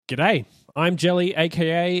G'day, I'm Jelly,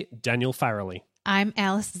 aka Daniel Farrelly. I'm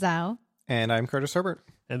Alice Zhao. And I'm Curtis Herbert.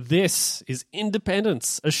 And this is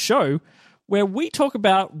Independence, a show where we talk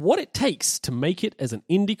about what it takes to make it as an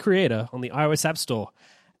indie creator on the iOS App Store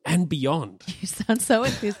and beyond. You sound so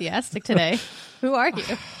enthusiastic today. Who are you?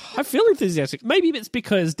 I feel enthusiastic. Maybe it's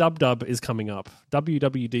because Dub is coming up,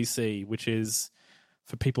 WWDC, which is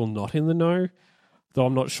for people not in the know, though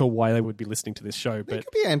I'm not sure why they would be listening to this show. They But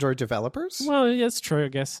could be Android developers. well, yeah, it's true, I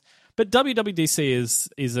guess. But WWDC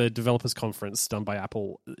is a developers conference done by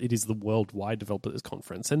Apple. It is the worldwide developers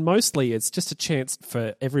conference. And mostly it's just a chance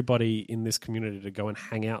for everybody in this community to go and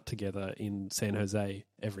hang out together in San Jose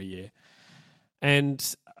every year.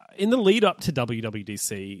 And in the lead up to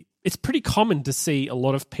WWDC, it's pretty common to see a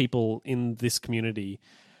lot of people in this community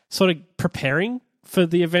sort of preparing for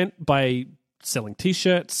the event by selling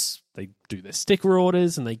T-shirts. They do their sticker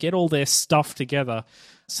orders and they get all their stuff together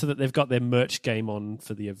so that they've got their merch game on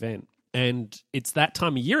for the event. And it's that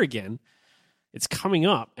time of year again. It's coming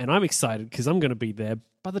up, and I'm excited because I'm going to be there.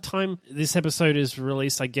 By the time this episode is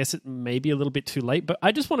released, I guess it may be a little bit too late, but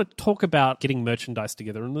I just want to talk about getting merchandise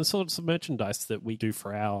together and the sorts of merchandise that we do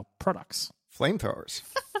for our products. Flamethrowers.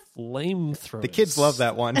 Flamethrowers. The kids love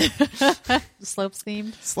that one. Slopes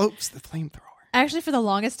themed. Slopes the flamethrower. I actually, for the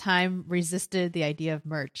longest time, resisted the idea of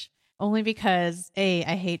merch. Only because A,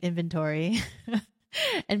 I hate inventory.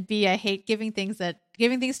 And B, I hate giving things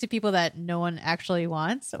to people that no one actually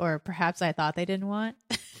wants, or perhaps I thought they didn't want.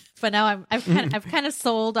 But now I've kind of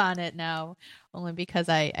sold on it now, only because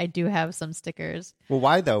I do have some stickers. Well,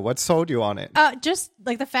 why though? What sold you on it? Just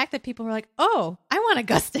like the fact that people were like, "Oh, I want a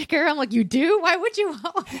Gus sticker." I'm like, "You do? Why would you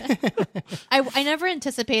want it?" I never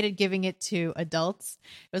anticipated giving it to adults.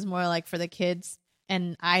 It was more like for the kids,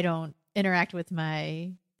 and I don't interact with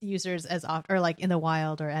my users as often, or like in the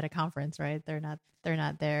wild or at a conference, right? They're not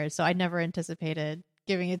there, so I never anticipated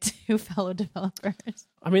giving it to fellow developers.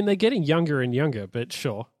 I mean, they're getting younger and younger, but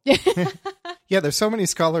sure. Yeah, there's so many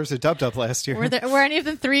scholars at Dub last year. Were any of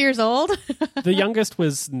them 3 years old? The youngest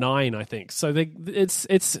was 9, I think. So it's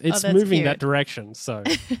that's moving cute. that direction. So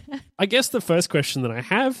I guess the first question that I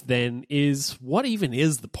have then is, what even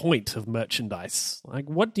is the point of merchandise? Like,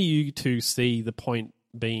 what do you two see the point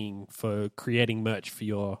being for creating merch for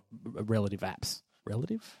your relative apps?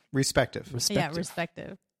 Respective. Yeah,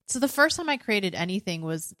 respective. So the first time I created anything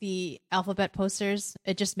was the alphabet posters.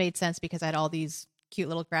 It just made sense because I had all these cute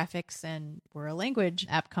little graphics and we're a language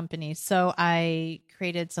app company. So I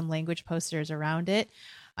created some language posters around it.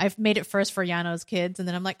 I've made it first for Yano's kids, and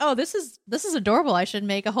then I'm like, oh, this is adorable. I should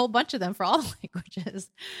make a whole bunch of them for all the languages.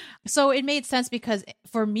 So it made sense because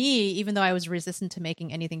for me, even though I was resistant to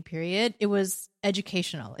making anything period, it was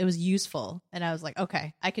educational. It was useful. And I was like,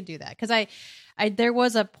 okay, I could do that. Because I there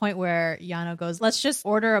was a point where Yano goes, let's just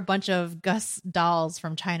order a bunch of Gus dolls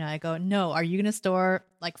from China. I go, no, are you going to store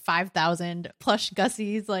like 5,000 plush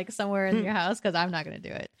Gussies like somewhere in your house? Because I'm not going to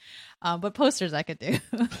do it. But posters I could do.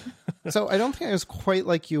 So I don't think I was quite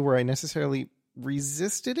like you where I necessarily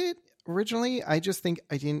resisted it originally. I just think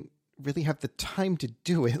I didn't really have the time to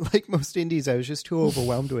do it. Like most indies, I was just too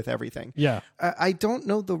overwhelmed with everything. Yeah. I don't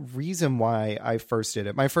know the reason why I first did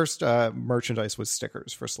it. My first merchandise was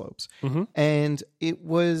stickers for Slopes. Mm-hmm. And it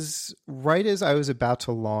was right as I was about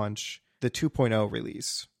to launch the 2.0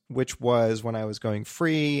 release, which was when I was going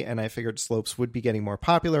free, and I figured Slopes would be getting more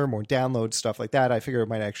popular, more downloads, stuff like that. I figured it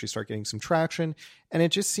might actually start getting some traction. And it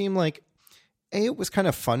just seemed like, A, it was kind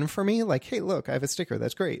of fun for me. Like, hey, look, I have a sticker.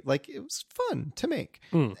 That's great. Like, it was fun to make.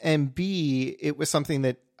 And B, it was something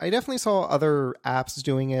that I definitely saw other apps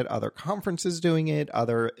doing it, other conferences doing it,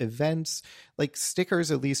 other events. Like stickers,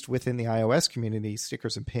 at least within the iOS community,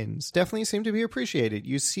 stickers and pins definitely seem to be appreciated.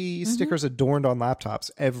 You see stickers adorned on laptops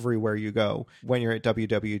everywhere you go when you're at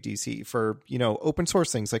WWDC for, open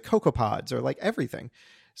source things like CocoaPods or like everything.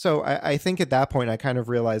 So I think at that point, I kind of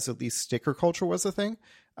realized at least sticker culture was a thing.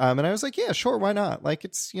 And I was like, yeah, sure, why not? Like,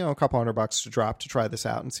 it's, a couple $100 to drop to try this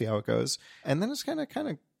out and see how it goes. And then it's kind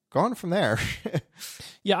of gone from there.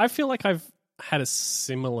 Yeah, I feel like I've had a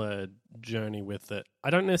similar journey with it. I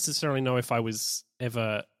don't necessarily know if I was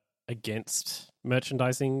ever against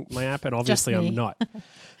merchandising my app, and obviously I'm not.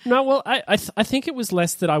 No, well, I think it was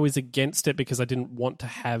less that I was against it because I didn't want to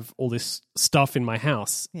have all this stuff in my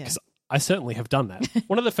house. Because I certainly have done that.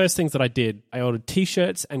 One of the first things that I did, I ordered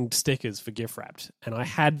T-shirts and stickers for gift wrapped, and I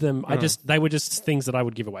had them. They were just things that I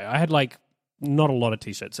would give away. I had like not a lot of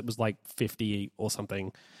T-shirts. It was like 50 or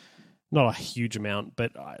something. Not a huge amount,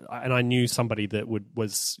 but I knew somebody that would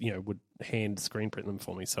hand screen print them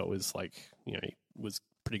for me, so it was like, it was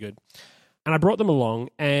pretty good. And I brought them along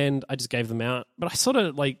and I just gave them out, but I sort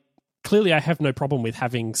of like clearly I have no problem with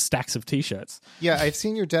having stacks of t-shirts. Yeah, I've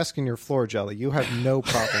seen your desk and your floor, Jelly. You have no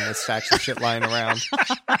problem with stacks of shit lying around.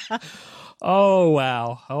 Oh,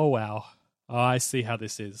 wow. Oh, I see how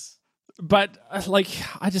this is. But I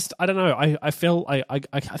don't know. I feel,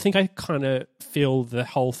 I think I kind of feel the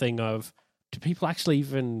whole thing of, do people actually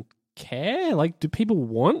even care? Like, do people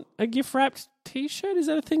want a gift wrapped t-shirt? Is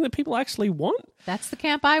that a thing that people actually want? That's the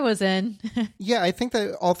camp I was in. Yeah, I think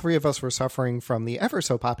that all three of us were suffering from the ever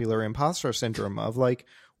so popular imposter syndrome of like,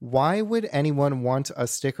 why would anyone want a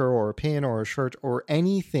sticker or a pin or a shirt or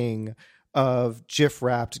anything of GIF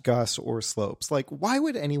wrapped Gus or Slopes? Like, why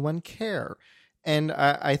would anyone care? And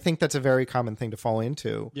I think that's a very common thing to fall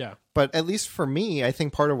into. Yeah. But at least for me, I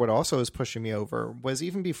think part of what also was pushing me over was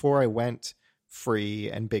even before I went free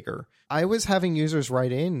and bigger, I was having users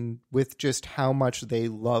write in with just how much they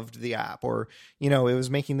loved the app, or, you know, it was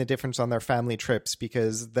making the difference on their family trips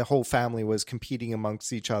because the whole family was competing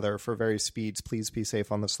amongst each other for various speeds. Please be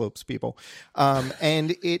safe on the slopes, people.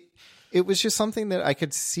 And it was just something that I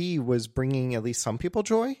could see was bringing at least some people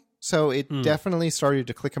joy. So it definitely started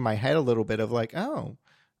to click in my head a little bit of like, oh,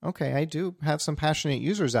 okay, I do have some passionate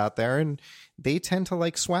users out there and they tend to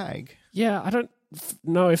like swag. Yeah, I don't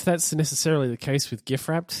know if that's necessarily the case with gift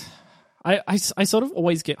wrapped. I sort of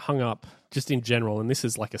always get hung up just in general, and this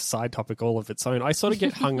is like a side topic all of its own. I sort of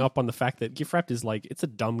get hung up on the fact that gift wrapped is like, it's a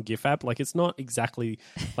dumb gift app. Like, it's not exactly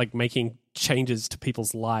like making changes to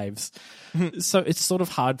people's lives. So it's sort of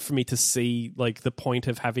hard for me to see like the point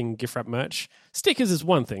of having gift wrap merch. Stickers is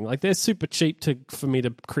one thing. Like, they're super cheap for me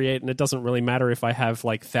to create, and it doesn't really matter if I have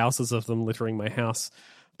like thousands of them littering my house,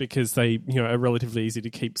 because they, you know, are relatively easy to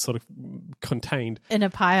keep sort of contained In a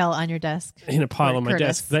pile on your desk. in a pile on my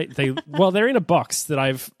Curtis. desk. They're in a box that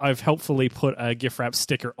I've helpfully put a gift wrap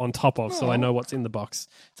sticker on top of, so I know what's in the box.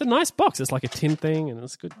 It's a nice box. It's like a tin thing, and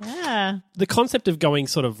it's good. Yeah. The concept of going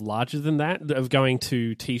sort of larger than that, of going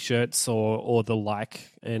to t-shirts or the like,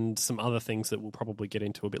 and some other things that we'll probably get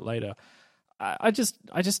into a bit later, I just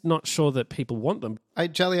not sure that people want them.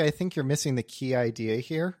 Jelly, I think you're missing the key idea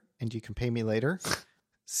here, and you can pay me later.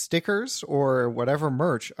 Stickers or whatever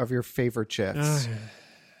merch of your favorite GIFs.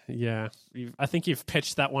 Yeah, I think you've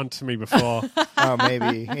pitched that one to me before. Oh,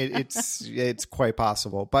 maybe it's quite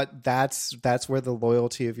possible, but that's where the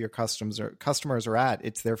loyalty of your customers are at.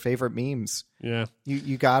 It's their favorite memes. Yeah,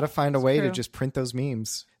 you got to find a way to true. just print those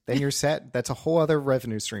memes. Then you're set. That's a whole other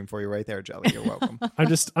revenue stream for you right there, Jelly. You're welcome. I'm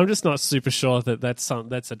just not super sure that that's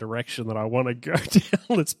a direction that I want to go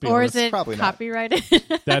down. Let's be Or honest. is it Probably not. copyrighted?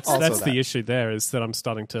 That's Also the that. issue there, is that I'm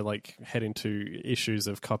starting to like head into issues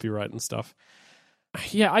of copyright and stuff.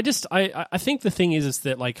 Yeah, I think the thing is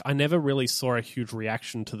that like I never really saw a huge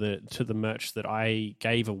reaction to the merch that I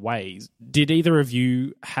gave away. Did either of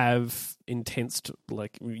you have intense,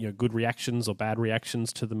 like, you know, good reactions or bad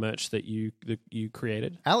reactions to the merch that you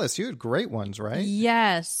created? Alice, you had great ones, right?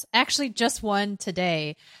 Yes. Actually, just one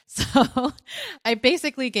today. So I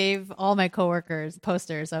basically gave all my coworkers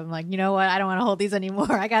posters. I'm like, you know what? I don't want to hold these anymore.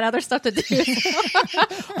 I got other stuff to do.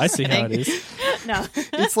 I see how it is. No.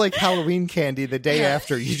 It's like Halloween candy the day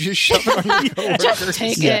after. You just shove it on your coworkers.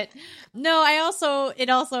 Take Yeah. it. No, it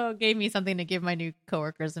also gave me something to give my new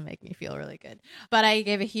coworkers and make me feel really good. But I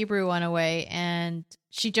gave a Hebrew one away, and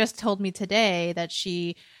she just told me today that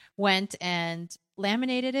she went and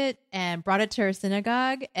laminated it and brought it to her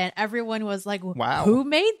synagogue, and everyone was like, Wow. who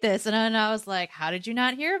made this? And I was like, how did you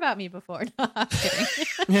not hear about me before? No, I'm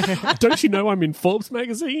kidding. Don't you know I'm in Forbes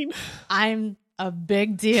magazine? I'm a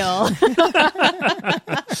big deal.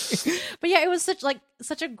 But yeah, it was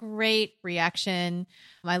such a great reaction.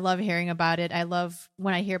 I love hearing about it. I love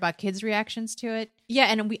when I hear about kids' reactions to it. Yeah,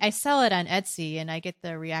 and I sell it on Etsy, and I get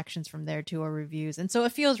the reactions from there too, or reviews, and so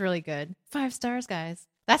it feels really good. 5 stars, guys.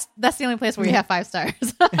 That's the only place where you have 5 stars.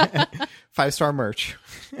 5-star merch.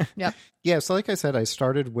 Yep. Yeah, so like I said, I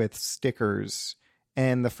started with stickers.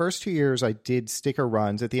 And the first 2 years I did sticker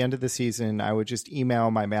runs. At the end of the season, I would just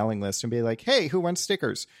email my mailing list and be like, hey, who wants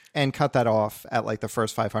stickers? And cut that off at like the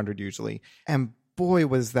first 500 usually. And boy,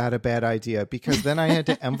 was that a bad idea, because then I had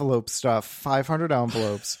to envelope stuff, 500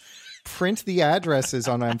 envelopes, print the addresses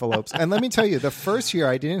on envelopes. And let me tell you, the first year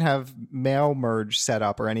I didn't have mail merge set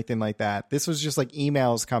up or anything like that. This was just like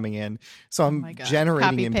emails coming in. So I'm my God. generating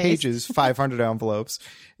Copy in paste. pages 500 envelopes,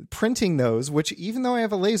 printing those, which even though I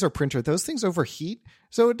have a laser printer, those things overheat.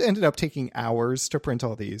 So it ended up taking hours to print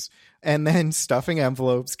all these, and then stuffing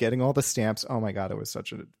envelopes, getting all the stamps. Oh my God, it was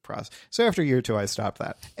such a process. So after year 2, I stopped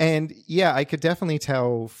that. And yeah, I could definitely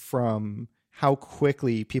tell from how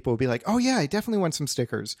quickly people would be like, oh yeah, I definitely want some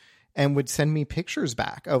stickers, and would send me pictures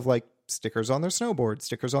back of like stickers on their snowboard,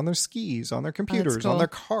 stickers on their skis, on their computers, cool. on their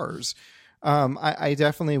cars. I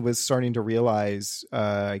definitely was starting to realize,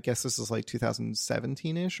 I guess this is like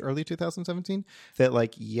 2017-ish, early 2017, that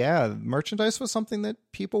like, yeah, merchandise was something that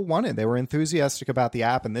people wanted. They were enthusiastic about the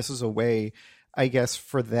app, and this is a way, I guess,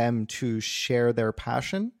 for them to share their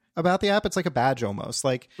passion about the app. It's like a badge almost.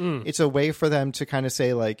 Like, it's a way for them to kind of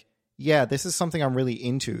say like, yeah, this is something I'm really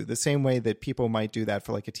into, the same way that people might do that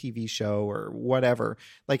for like a TV show or whatever.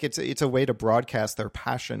 Like it's a way to broadcast their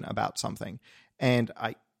passion about something. And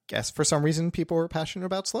I guess for some reason people were passionate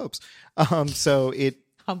about Slopes. So it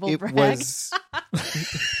brag. was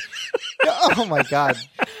oh my God.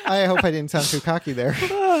 I hope I didn't sound too cocky there.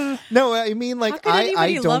 No, I mean, like,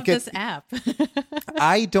 I don't love get this app.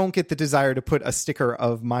 I don't get the desire to put a sticker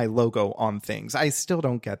of my logo on things. I still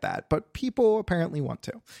don't get that, but people apparently want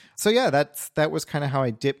to. So yeah, that was kind of how I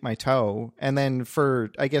dipped my toe. And then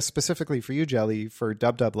for, I guess specifically for you, Jelly, for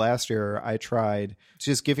Dub last year, I tried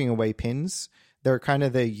just giving away pins. They're kind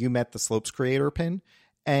of the You Met the Slopes creator pin,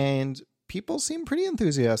 and people seem pretty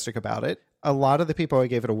enthusiastic about it. A lot of the people I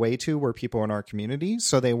gave it away to were people in our community,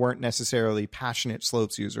 so they weren't necessarily passionate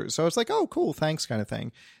Slopes users. So it's like, oh, cool, thanks kind of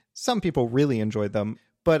thing. Some people really enjoyed them,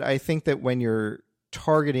 but I think that when you're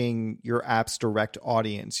targeting your app's direct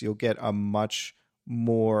audience, you'll get a much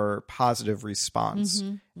more positive response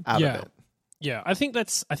out of it. Yeah, I think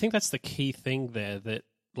that's the key thing there, that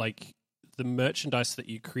like the merchandise that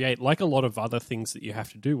you create, like a lot of other things that you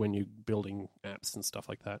have to do when you're building apps and stuff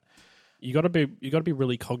like that, you got to be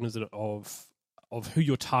really cognizant of who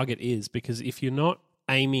your target is, because if you're not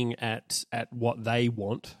aiming at what they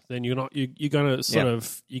want, then you're going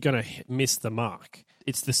to miss the mark.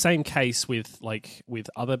 It's the same case with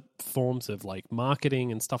other forms of like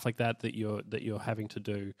marketing and stuff like that you're having to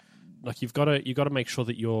do. Like you've got to make sure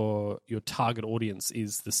that your target audience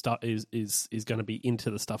is the stuff is going to be into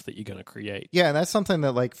the stuff that you're going to create. Yeah, and that's something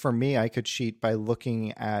that like for me I could cheat by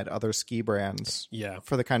looking at other ski brands. Yeah.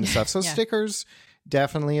 For the kind of stuff. So stickers,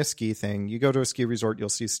 definitely a ski thing. You go to a ski resort, you'll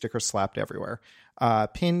see stickers slapped everywhere.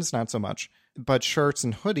 Pins, not so much. But shirts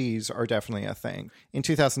and hoodies are definitely a thing. In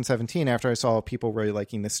 2017, after I saw people really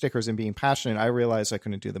liking the stickers and being passionate, I realized I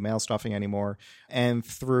couldn't do the mail stuffing anymore. And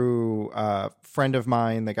through a friend of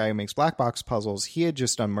mine, the guy who makes black box puzzles, he had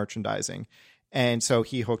just done merchandising. And so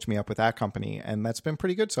he hooked me up with that company, and that's been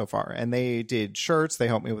pretty good so far. And they did shirts. They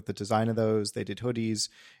helped me with the design of those. They did hoodies,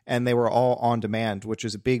 and they were all on demand, which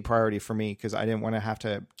is a big priority for me because I didn't want to have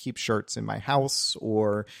to keep shirts in my house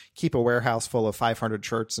or keep a warehouse full of 500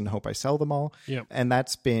 shirts and hope I sell them all. Yep. And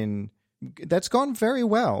that's gone very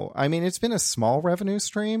well. I mean, it's been a small revenue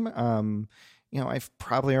stream. I've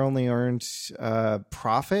probably only earned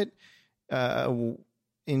profit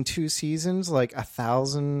in 2 seasons, like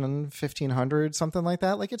 1,000 and 1,500, something like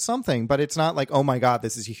that. Like it's something, but it's not like, oh my God,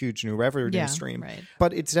 this is a huge new revenue stream. Right.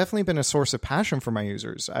 But it's definitely been a source of passion for my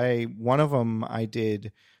users. One of them, I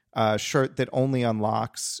did a shirt that only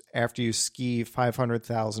unlocks after you ski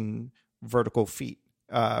 500,000 vertical feet,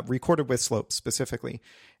 recorded with Slopes specifically.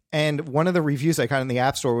 And one of the reviews I got in the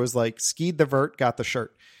App Store was like, skied the vert, got the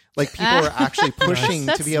shirt. Like people are actually pushing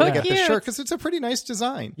to be able to get the shirt because it's a pretty nice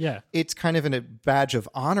design. Yeah. It's kind of a badge of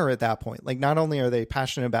honor at that point. Like not only are they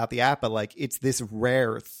passionate about the app, but like it's this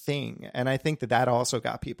rare thing. And I think that also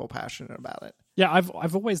got people passionate about it. Yeah,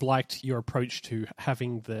 I've always liked your approach to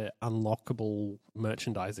having the unlockable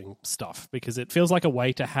merchandising stuff, because it feels like a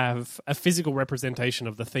way to have a physical representation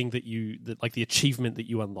of the thing like the achievement that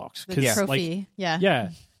you unlocked. The trophy.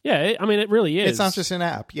 Yeah, I mean, it really is. It's not just an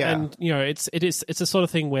app, yeah. And, it's a sort of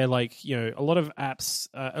thing where, like, a lot of apps,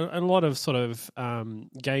 and a lot of sort of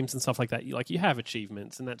games and stuff like that, you have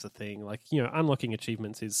achievements, and that's a thing. Like, unlocking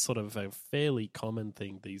achievements is sort of a fairly common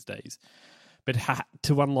thing these days. But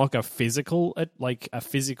to unlock a physical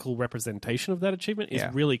representation of that achievement is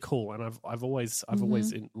really cool, and I've always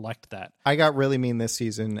liked that. I got really mean this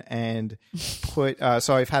season and put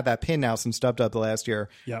so I've had that pin now since Dub last year.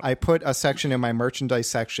 Yep. I put a section in my merchandise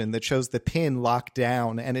section that shows the pin locked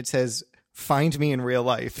down, and it says "Find me in real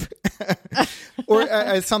life,"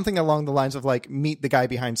 or something along the lines of like "Meet the guy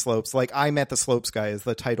behind Slopes." Like I met the Slopes guy is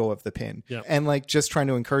the title of the pin. Yep. And like just trying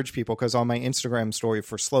to encourage people, because on my Instagram story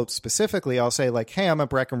for Slopes specifically, I'll say like, "Hey, I'm at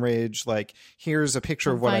Breckenridge. Like here's a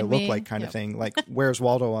picture of what I look like," kind of thing. Like where's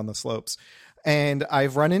Waldo on the slopes? And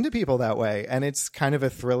I've run into people that way, and it's kind of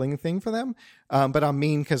a thrilling thing for them. But I'm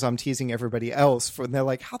mean because I'm teasing everybody else. And they're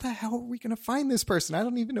like, how the hell are we going to find this person? I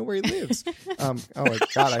don't even know where he lives. Oh, my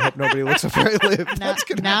God, I hope nobody looks up where I live. That's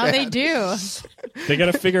gonna now be they bad. do. They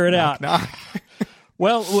got to figure it out. Nah.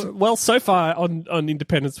 Well, so far on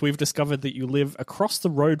Independence, we've discovered that you live across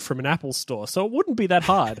the road from an Apple store, so it wouldn't be that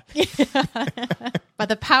hard. By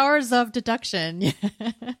the powers of deduction.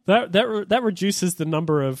 That reduces the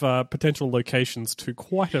number of potential locations to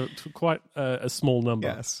quite a small number.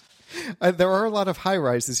 Yes. There are a lot of high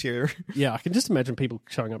rises here. Yeah, I can just imagine people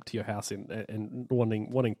showing up to your house and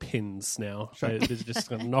wanting pins now. They're just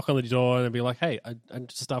going to knock on the door and be like, "Hey, I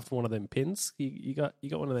just after one of them pins. You got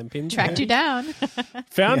one of them pins? Tracked you down.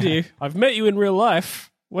 Found you. I've met you in real life.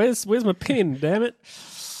 Where's my pin? Damn it!"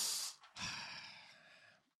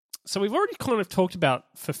 So we've already kind of talked about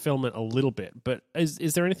fulfillment a little bit, but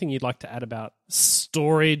is there anything you'd like to add about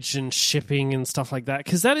storage and shipping and stuff like that?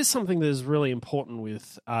 Because that is something that is really important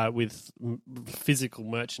with physical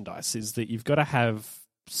merchandise, is that you've got to have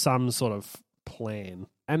some sort of plan.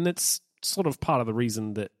 And that's sort of part of the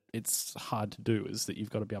reason that it's hard to do, is that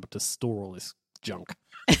you've got to be able to store all this junk.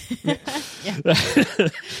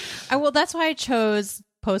 Well, that's why I chose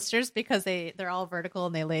posters, because they're all vertical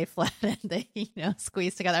and they lay flat and they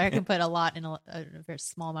squeeze together. I can put a lot in a very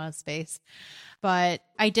small amount of space, but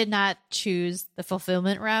I did not choose the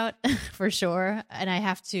fulfillment route for sure, and I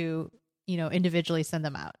have to individually send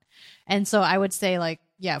them out. And so I would say, like,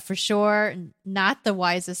 yeah, for sure, not the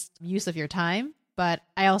wisest use of your time, but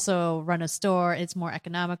I also run a store. It's more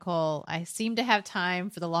economical. I seem to have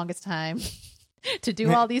time for the longest time to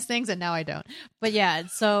do all these things, and now I don't. But yeah,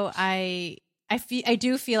 so I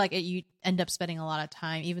do feel like you end up spending a lot of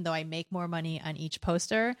time, even though I make more money on each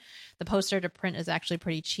poster. The poster to print is actually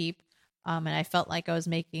pretty cheap. And I felt like I was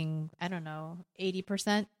making,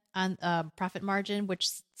 80% on profit margin, which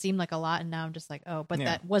seemed like a lot. And now I'm just like,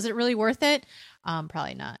 that was it really worth it?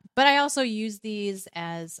 Probably not. But I also use these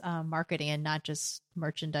as marketing and not just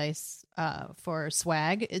merchandise for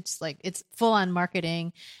swag. It's full on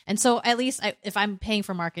marketing. And so at least if I'm paying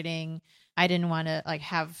for marketing, I didn't want to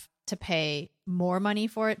have to pay more money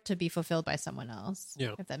for it to be fulfilled by someone else.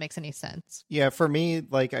 Yeah. If that makes any sense. Yeah, for me,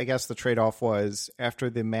 I guess the trade-off was, after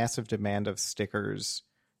the massive demand of stickers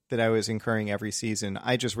that I was incurring every season,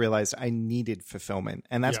 I just realized I needed fulfillment.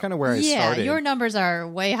 And that's kind of where I started. Yeah, your numbers are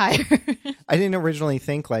way higher. I didn't originally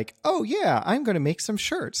think I'm going to make some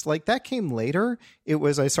shirts. That came later. It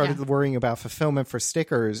was, I started worrying about fulfillment for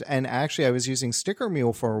stickers. And actually I was using Sticker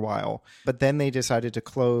Mule for a while, but then they decided to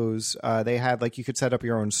close. They had you could set up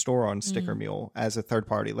your own store on Sticker Mule as a third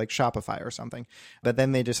party, like Shopify or something. But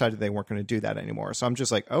then they decided they weren't going to do that anymore. So I'm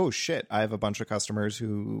just like, oh shit, I have a bunch of customers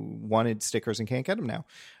who wanted stickers and can't get them now.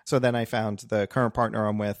 So then I found the current partner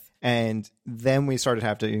I'm with, and then we started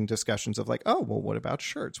having discussions of what about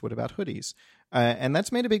shirts? What about hoodies? And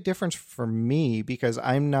that's made a big difference for me, because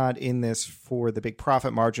I'm not in this for the big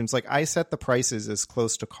profit margins. I set the prices as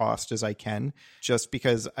close to cost as I can, just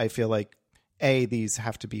because I feel like, A, these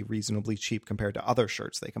have to be reasonably cheap compared to other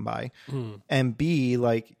shirts they can buy. And B,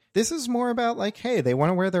 this is more about hey, they want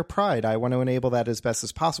to wear their pride. I want to enable that as best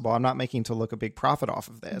as possible. I'm not making to look a big profit off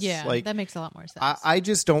of this. Yeah, that makes a lot more sense. I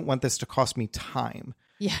just don't want this to cost me time.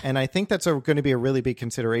 Yeah. And I think that's going to be a really big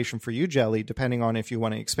consideration for you, Jelly, depending on if you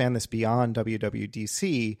want to expand this beyond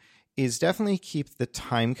WWDC, is definitely keep the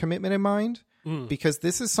time commitment in mind, because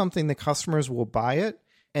this is something the customers will buy it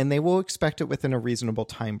and they will expect it within a reasonable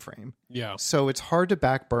time frame. Yeah. So it's hard to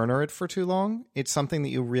back burner it for too long. It's something that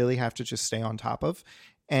you really have to just stay on top of.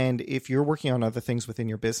 And if you're working on other things within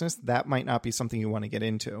your business, that might not be something you want to get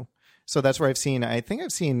into. So that's where I've seen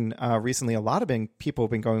recently a lot of people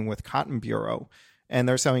have been going with Cotton Bureau, and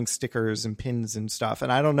they're selling stickers and pins and stuff.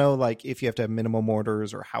 And I don't know if you have to have minimum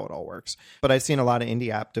orders or how it all works, but I've seen a lot of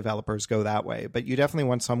indie app developers go that way. But you definitely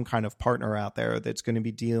want some kind of partner out there that's going to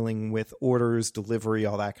be dealing with orders, delivery,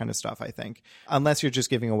 all that kind of stuff, I think, unless you're just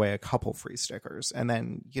giving away a couple free stickers, and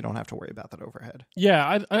then you don't have to worry about that overhead.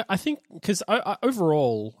 Yeah, I think, because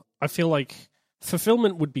overall, I feel like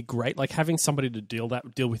fulfillment would be great. Having somebody to deal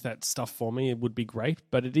with that stuff for me, it would be great.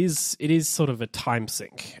 But it is sort of a time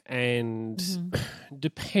sink, and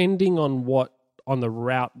depending on the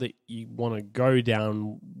route that you want to go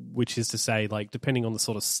down, which is to say, depending on the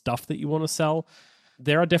sort of stuff that you want to sell,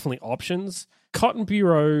 there are definitely options. Cotton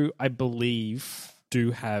Bureau, I believe, do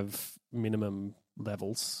have minimum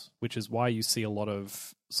levels, which is why you see a lot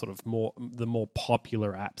of sort of the more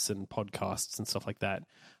popular apps and podcasts and stuff like that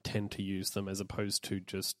tend to use them, as opposed to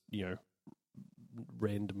just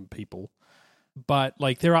random people. But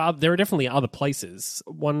there are definitely other places.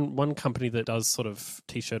 One company that does sort of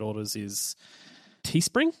t-shirt orders is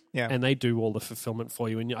Teespring, and they do all the fulfillment for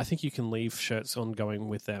you. And I think you can leave shirts ongoing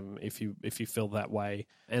with them if you feel that way.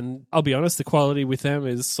 And I'll be honest, the quality with them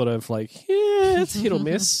is sort of it's hit or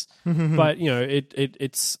miss. But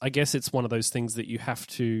it's I guess it's one of those things that you have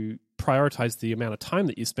to prioritize the amount of time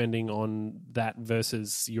that you're spending on that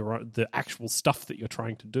versus the actual stuff that you're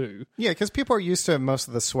trying to do. Yeah, because people are used to most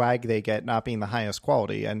of the swag they get not being the highest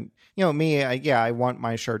quality. And, you know, me, I want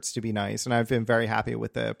my shirts to be nice, and I've been very happy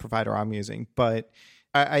with the provider I'm using. But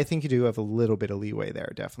I think you do have a little bit of leeway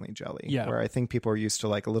there, definitely, Jelly. Yeah. Where I think people are used to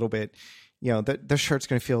like a little bit, you know, the shirt's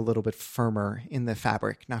going to feel a little bit firmer in the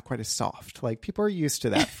fabric, not quite as soft. Like people are used to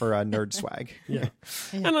that for nerd swag. Yeah.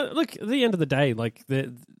 And look, at the end of the day, like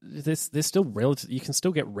there's still you can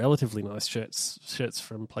still get relatively nice shirts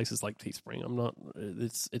from places like Teespring.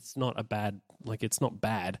 It's not a bad, like it's not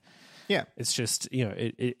bad. Yeah. It's just, you know,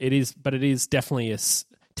 it is, but it is definitely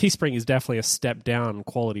Teespring is definitely a step down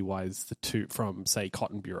quality wise from say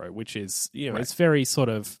Cotton Bureau, which is, you know, Right. It's very sort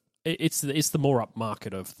of, it's the more up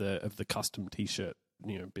market of the custom t-shirt,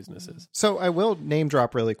 you know, businesses. So I will name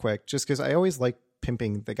drop really quick, just because I always like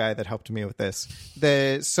pimping the guy that helped me with this.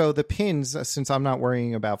 The pins, since I'm not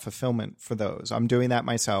worrying about fulfillment for those, I'm doing that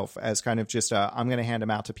myself as kind of just I'm going to hand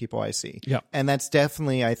them out to people I see. Yeah. And that's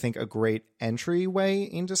definitely, I think, a great entryway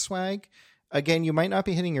into swag. Again, you might not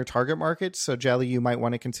be hitting your target market. So, Jelly, you might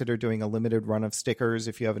want to consider doing a limited run of stickers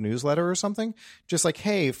if you have a newsletter or something. Just like,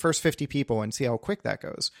 hey, first 50 people and see how quick that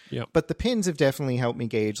goes. Yep. But the pins have definitely helped me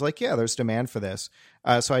gauge, like, yeah, there's demand for this.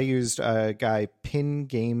 So I used a guy, Pin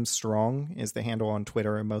Game Strong is the handle on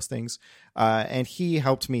Twitter and most things. And he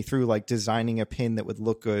helped me through like designing a pin that would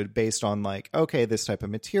look good based on like, okay, this type of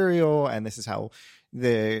material, and this is how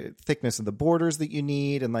the thickness of the borders that you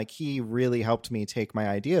need. And like he really helped me take my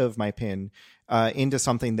idea of my pin into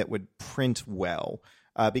something that would print well.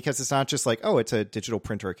 Because it's not just like, oh, it's a digital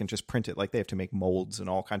printer, it can just print it. Like they have to make molds and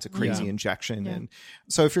all kinds of crazy injection. Yeah. And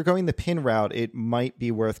so if you're going the pin route, it might be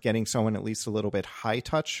worth getting someone at least a little bit high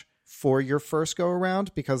touch for your first go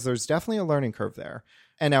around, because there's definitely a learning curve there.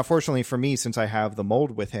 And now, fortunately for me, since I have the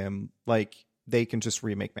mold with him, like they can just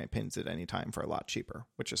remake my pins at any time for a lot cheaper,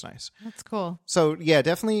 which is nice. That's cool. So yeah,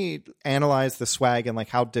 definitely analyze the swag and like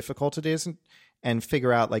how difficult it is, and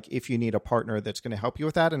figure out like if you need a partner that's going to help you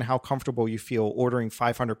with that, and how comfortable you feel ordering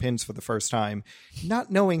 500 pins for the first time,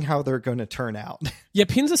 not knowing how they're going to turn out. Yeah,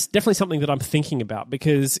 pins is definitely something that I'm thinking about,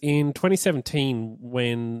 because in 2017,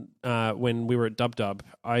 when we were at Dub,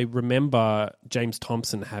 I remember James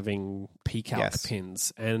Thompson having Peacock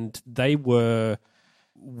pins, and they were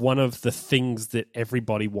one of the things that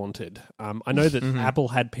everybody wanted. I know that Apple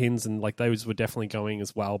had pins and like those were definitely going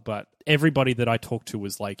as well, but everybody that I talked to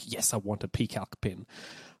was like, yes, I want a Peacock pin,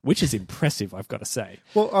 which is impressive, I've got to say.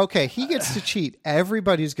 Well, okay, he gets to cheat.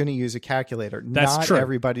 Everybody's going to use a calculator. That's not true.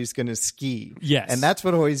 Everybody's going to ski. Yes. And that's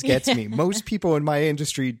what always gets me. Most people in my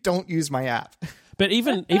industry don't use my app. But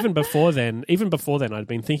even before then, I'd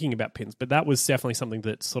been thinking about pins, but that was definitely something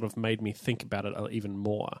that sort of made me think about it even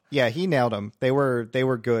more. Yeah, he nailed them. They were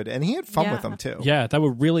good, and he had fun with them too. Yeah, they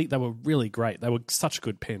were really great. They were such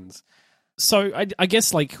good pins. So I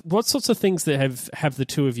guess like what sorts of things that have the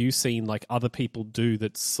two of you seen like other people do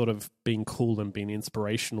that's sort of been cool and been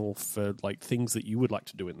inspirational for like things that you would like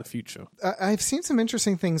to do in the future? I've seen some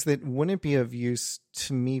interesting things that wouldn't be of use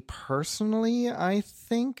to me personally, I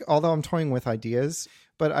think, although I'm toying with ideas,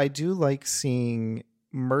 but I do like seeing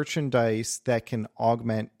merchandise that can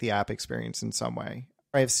augment the app experience in some way.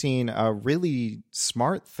 I've seen a really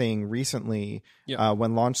smart thing recently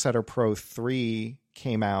when Launch Center Pro 3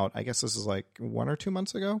 came out. I guess this is like 1 or 2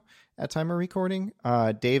 months ago at time of recording.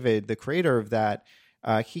 David, the creator of that,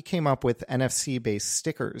 he came up with NFC-based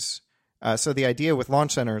stickers. So the idea with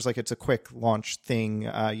Launch Center is like it's a quick launch thing.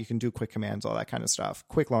 You can do quick commands, all that kind of stuff,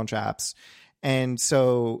 quick launch apps. And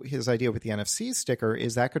so his idea with the NFC sticker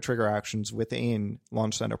is that could trigger actions within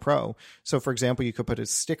Launch Center Pro. So for example, you could put a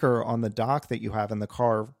sticker on the dock that you have in the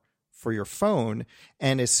car for your phone,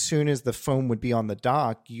 and as soon as the phone would be on the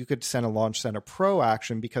dock, you could send a Launch Center Pro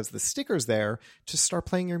action because the sticker's there to start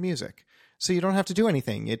playing your music. So you don't have to do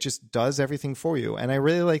anything. It just does everything for you. And I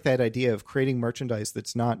really like that idea of creating merchandise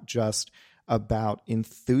that's not just about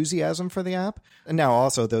enthusiasm for the app. And now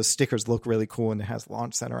also those stickers look really cool and it has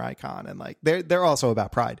Launch Center icon, and like they're also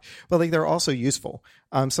about pride, but like they're also useful.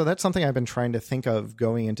 So that's something I've been trying to think of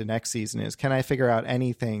going into next season is, can I figure out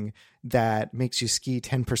anything that makes you ski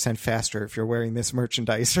 10% faster if you're wearing this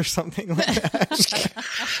merchandise or something like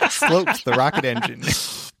that? Slopes, the rocket engine.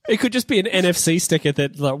 It could just be an NFC sticker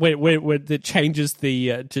that like, that changes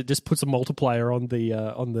just puts a multiplier on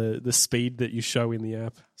the speed that you show in the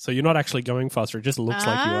app. So you're not actually going faster; it just looks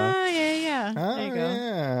like you are. Yeah. There you go.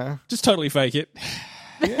 Yeah. Just totally fake it.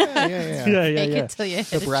 Yeah. Fake it till you hit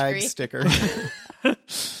The a brag tree. sticker.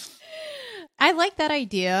 I like that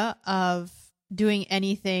idea of doing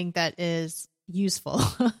anything that is useful.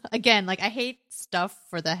 Again, like I hate stuff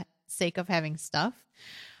for the sake of having stuff.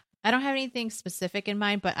 I don't have anything specific in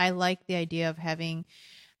mind, but I like the idea of having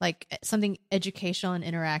like something educational and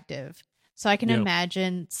interactive. So I can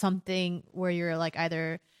imagine something where you're like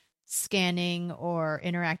either scanning or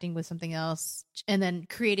interacting with something else and then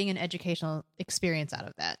creating an educational experience out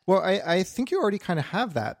of that. Well, I think you already kind of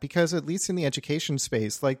have that, because at least in the education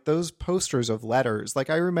space, like those posters of letters, like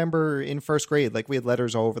I remember in first grade, like we had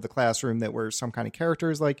letters all over the classroom that were some kind of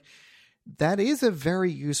characters. Like that is a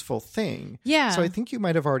very useful thing. Yeah. So I think you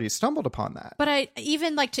might have already stumbled upon that. But I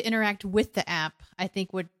even like to interact with the app, I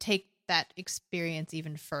think would take that experience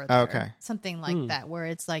even further. Okay. Something like that, where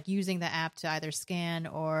it's like using the app to either scan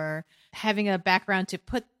or having a background to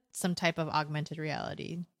put some type of augmented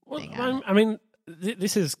reality thing on. I mean,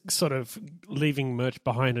 this is sort of leaving merch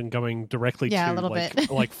behind and going directly to a little bit.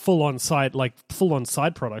 like full on side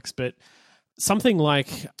products, but something like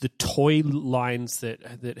the toy lines that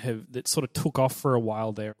sort of took off for a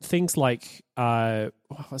while there. Things like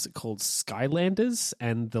what was it called? Skylanders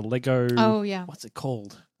and the Lego. Oh yeah. What's it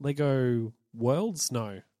called? Lego Worlds?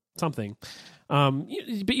 No, something.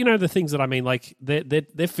 But you know the things that I mean, like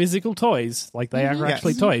they're physical toys, like they are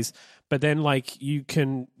actually toys. But then like you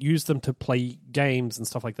can use them to play games and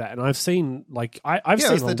stuff like that. And I've seen like I've seen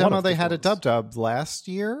it was the a demo lot of they had at ones. Dub last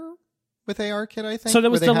year with ARKit, I think. So there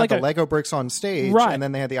was where they the had Lego- the Lego bricks on stage, Right. and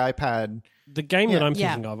then they had the iPad. The game that I'm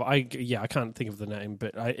Yeah. thinking of, I can't think of the name,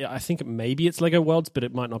 but I think maybe it's Lego Worlds, but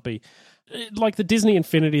it might not be. Like the Disney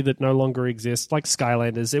Infinity that no longer exists, like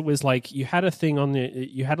Skylanders, it was like you had a thing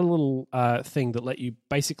you had a little thing that let you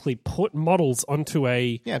basically put models onto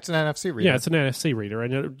a. Yeah, it's an NFC reader. Yeah, it's an NFC reader,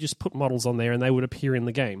 and it would just put models on there, and they would appear in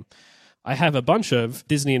the game. I have a bunch of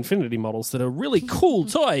Disney Infinity models that are really cool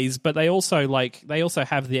toys, but they also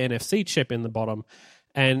have the NFC chip in the bottom.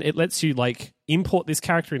 And it lets you like import this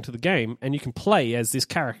character into the game, and you can play as this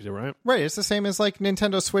character, right? Right. It's the same as like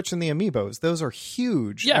Nintendo Switch and the Amiibos. Those are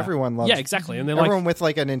huge. Yeah, Everyone loves. Yeah, exactly. And they're everyone with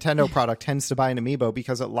like a Nintendo product tends to buy an Amiibo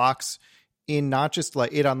because it locks in not just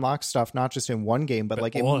like it unlocks stuff not just in one game, but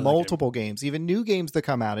like in all of the multiple games, even new games that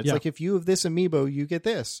come out. It's Yeah. like if you have this Amiibo, you get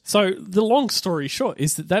this. So the long story short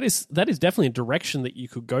is that is definitely a direction that you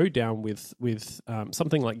could go down with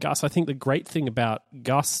something like Gus. I think the great thing about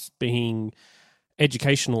Gus being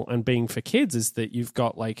educational and being for kids is that you've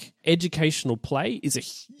got like educational play is a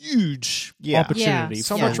huge opportunity. Yeah.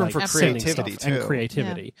 So for, much room like, for sending creativity, stuff and too.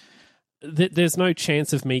 creativity. There's no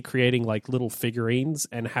chance of me creating like little figurines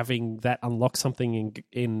and having that unlock something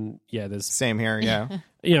in there's Same here. Yeah.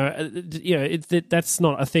 that's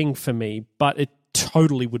not a thing for me, but it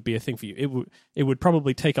totally would be a thing for you. It would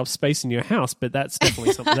probably take up space in your house, but that's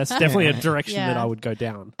definitely something. That's definitely a direction that I would go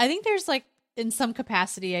down. I think there's like in some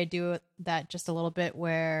capacity I do that just a little bit,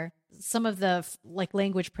 where some of the like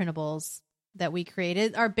language printables that we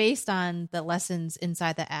created are based on the lessons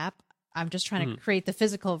inside the app. I'm just trying to create the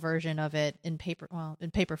physical version of it in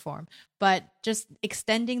paper form, but just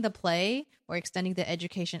extending the play or extending the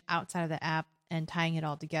education outside of the app and tying it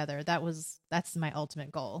all together. That's my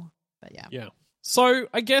ultimate goal. But yeah. So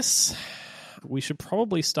I guess we should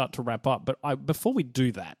probably start to wrap up, but before we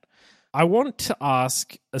do that, I want to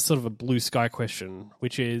ask a sort of a blue sky question,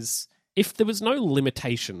 which is if there was no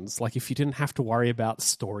limitations, like if you didn't have to worry about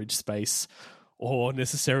storage space or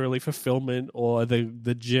necessarily fulfillment or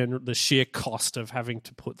the sheer cost of having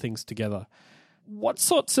to put things together, what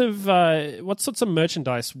sorts of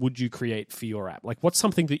merchandise would you create for your app? Like, what's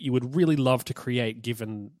something that you would really love to create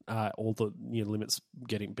given all the limits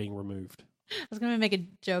being removed? I was going to make a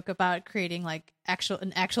joke about creating like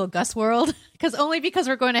an actual Gus world because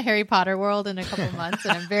we're going to Harry Potter World in a couple of months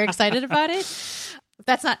and I'm very excited about it.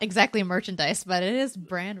 That's not exactly merchandise, but it is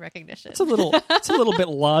brand recognition. It's a little bit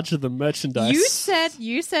larger than merchandise.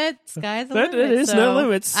 You said sky's the That limit. it is so no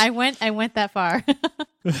limits. I went that far.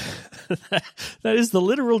 That is the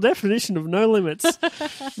literal definition of no limits.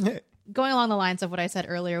 Going along the lines of what I said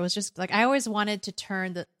earlier was just like I always wanted to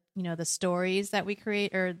turn the stories that we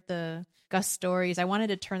create or the Gus stories. I wanted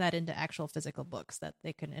to turn that into actual physical books that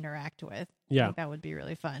they can interact with. Yeah. I think that would be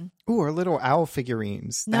really fun. Ooh, or little owl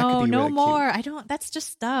figurines. That No, could be no really more. Cute. I don't. That's just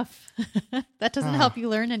stuff. That doesn't help you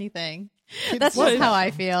learn anything. Kids That's love just that. how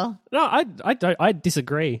I feel. No, I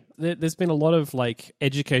disagree. There's been a lot of like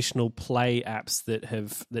educational play apps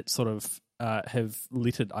that sort of have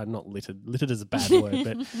littered. Not littered. Littered is a bad word,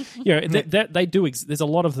 but they do. There's a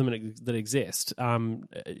lot of them that exist.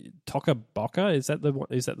 Toca Boca, is that the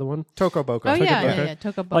one? Toko Boko. Oh yeah, Boca. yeah.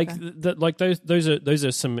 Toca Boca. Like those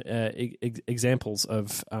are some examples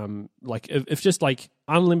of if just like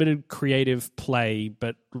unlimited creative play,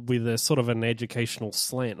 but with a sort of an educational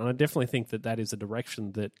slant. And I definitely think that is a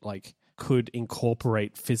direction that like could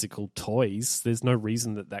incorporate physical toys. There's no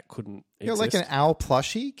reason that couldn't exist. Like an owl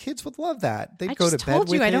plushie. Kids would love that. They'd I go to just bed told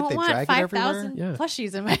with you I it. don't They want drag it everywhere. 5,000 Yeah.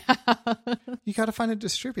 plushies in my house. You got to find a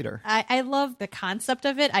distributor. I love the concept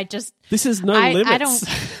of it. This is no I limits.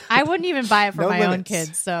 I wouldn't even buy it for No my own limits.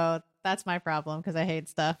 kids, so that's my problem because I hate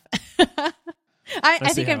stuff. I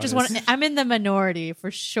see think how I'm just it is. I'm in the minority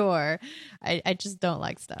for sure. I just don't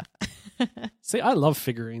like stuff. See, I love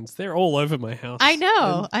figurines. They're all over my house. I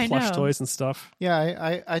know, And I plush know. toys and stuff.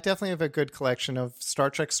 Yeah, I definitely have a good collection of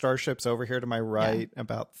Star Trek starships over here to my right,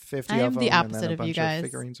 about 50 I of am them. the and opposite then a of bunch you guys.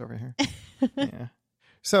 figurines over here. Yeah.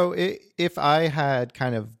 So if I had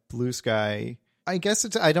kind of Blue Sky, I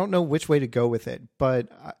guess I don't know which way to go with it, but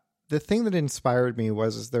the thing that inspired me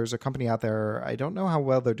was there's a company out there, I don't know how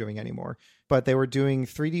well they're doing anymore, but they were doing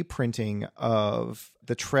 3D printing of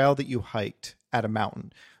the trail that you hiked at a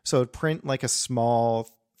mountain. So it'd print like a small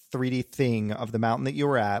 3D thing of the mountain that you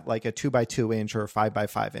were at, like a 2x2 inch or a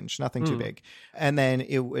 5x5 inch, nothing too big. And then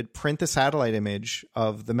it would print the satellite image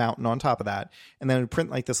of the mountain on top of that. And then it would print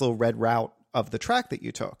like this little red route of the track that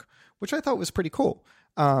you took, which I thought was pretty cool.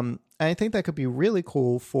 And I think that could be really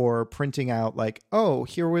cool for printing out like, oh,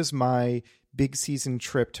 here was my big season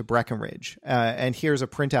trip to Breckenridge. And here's a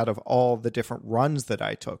printout of all the different runs that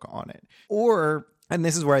I took on it. Or, and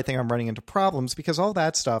this is where I think I'm running into problems because all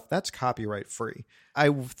that stuff, that's copyright free. I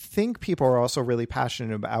think people are also really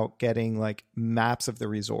passionate about getting like maps of the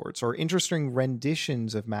resorts or interesting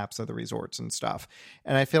renditions of maps of the resorts and stuff.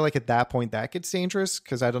 And I feel like at that point that gets dangerous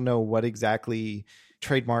because I don't know what exactly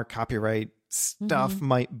trademark copyright stuff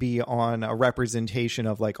might be on a representation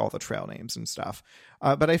of like all the trail names and stuff.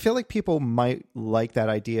 But I feel like people might like that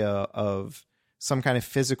idea of some kind of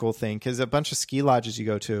physical thing because a bunch of ski lodges you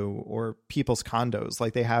go to or people's condos,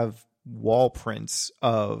 like they have wall prints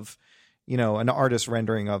of, you know, an artist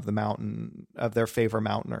rendering of the mountain, of their favorite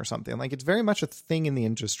mountain or something. Like it's very much a thing in the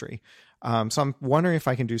industry. So I'm wondering if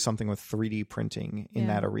I can do something with 3D printing in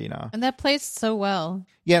that arena. And that plays so well.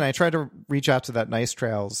 Yeah, and I tried to reach out to that Nice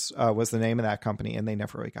Trails was the name of that company, and they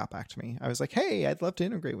never really got back to me. I was like, hey, I'd love to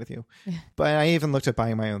integrate with you. But I even looked at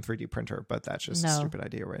buying my own 3D printer, but that's just a stupid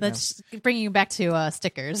idea right now. That's bringing you back to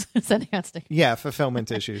stickers, sending out stickers. Yeah,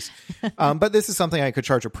 fulfillment issues. But this is something I could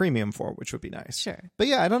charge a premium for, which would be nice. Sure. But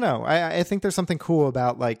yeah, I don't know. I think there's something cool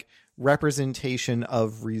about like representation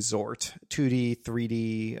of resort, 2D,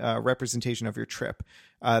 3D representation of your trip.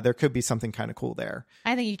 There could be something kind of cool there.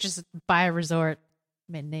 I think you just buy a resort,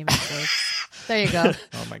 name it Slopes. There you go.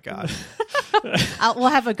 Oh my God. We'll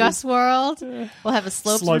have a Gus World. We'll have a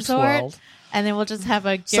Slopes Resort. World. And then we'll just have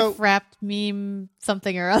a So- gift-wrapped meme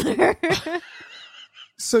something or other.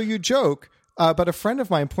 So you joke, but a friend of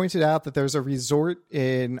mine pointed out that there's a resort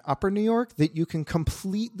in Upper New York that you can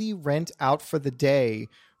completely rent out for the day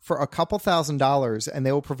for a couple $1,000s, and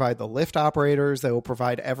they will provide the lift operators. They will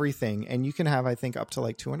provide everything. And you can have, I think, up to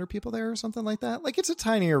like 200 people there or something like that. Like it's a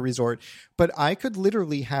tinier resort, but I could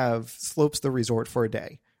literally have Slopes the resort for a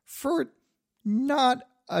day for not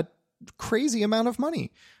a crazy amount of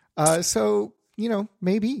money. So, you know,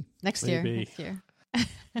 maybe. Next Maybe. year.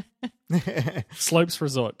 Slopes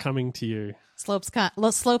Resort coming to you.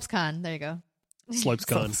 SlopesCon. There you go. Slopes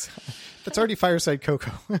gone. That's already Fireside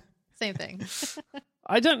Cocoa. Same thing.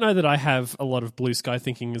 I don't know that I have a lot of blue sky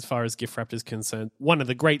thinking as far as gift wrap is concerned. One of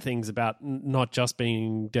the great things about not just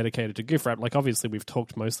being dedicated to gift wrap, like obviously we've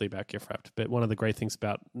talked mostly about gift wrapped, but one of the great things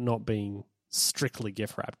about not being strictly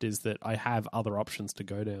gift wrapped is that I have other options to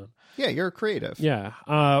go down. Yeah, you're creative. Yeah,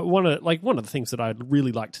 one of the things that I'd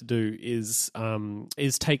really like to do is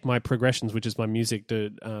take my progressions, which is my music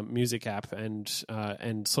app,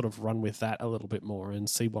 and sort of run with that a little bit more and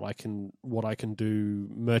see what I can do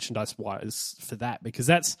merchandise wise for that, because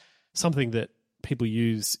that's something that people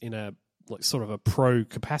use in a like sort of a pro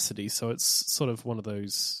capacity. So it's sort of one of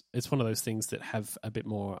those things that have a bit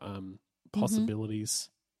more possibilities.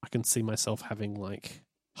 I can see myself having like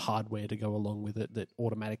hardware to go along with it that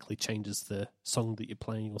automatically changes the song that you're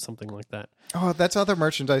playing or something like that. Oh, that's other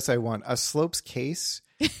merchandise I want. A Slopes case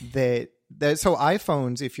that so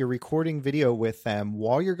iPhones, if you're recording video with them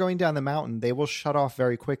while you're going down the mountain, they will shut off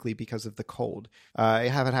very quickly because of the cold. I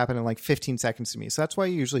have it happen in like 15 seconds to me. So that's why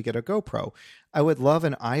you usually get a GoPro. I would love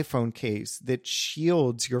an iPhone case that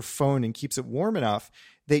shields your phone and keeps it warm enough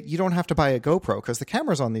that you don't have to buy a GoPro, because the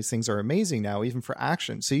cameras on these things are amazing now, even for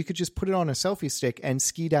action. So you could just put it on a selfie stick and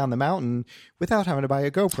ski down the mountain without having to buy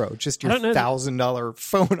a GoPro. Just your $1,000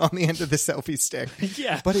 phone on the end of the selfie stick.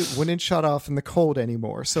 Yeah. But it wouldn't shut off in the cold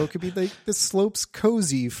anymore. So it could be like the Slopes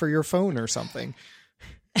cozy for your phone or something.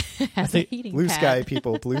 Has a heating Blue pad. sky,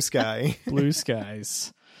 people. Blue sky. Blue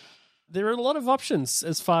skies. there are a lot of options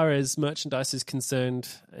as far as merchandise is concerned,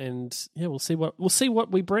 and yeah, we'll see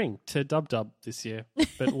what we bring to Dub Dub this year.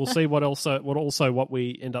 But we'll see what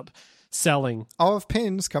we end up selling. Olive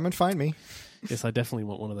pins, come and find me. Yes, I definitely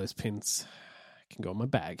want one of those pins. Can go in my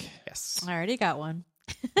bag. Yes. I already got one.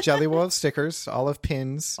 Jelly Wolf stickers, olive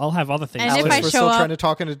pins. I'll have other things. And if Alice, I we're show still up- trying to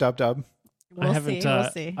talk into Dub Dub. We'll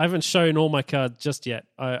see. I haven't shown all my cards just yet.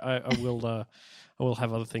 I will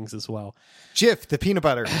have other things as well. Jif, the peanut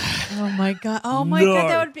butter. Oh my god! Oh my No.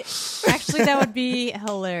 god! That would be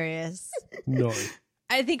hilarious. No.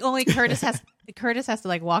 I think only Curtis has to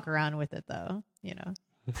like walk around with it though. You know.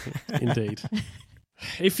 Indeed.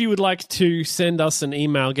 If you would like to send us an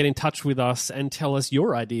email, get in touch with us and tell us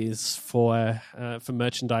your ideas for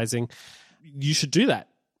merchandising, you should do that.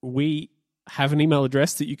 We have an email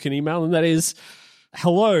address that you can email, and that is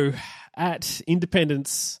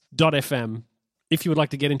hello@independence.fm. If you would like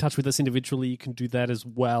to get in touch with us individually, you can do that as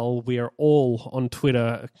well. We are all on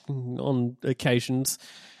Twitter on occasions.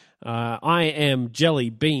 I am Jelly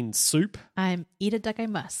Bean Soup. I'm eat a duck I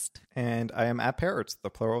must. And I am at Parrots, the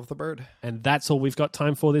plural of the bird. And that's all we've got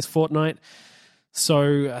time for this fortnight.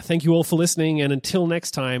 So thank you all for listening, and until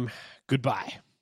next time, goodbye.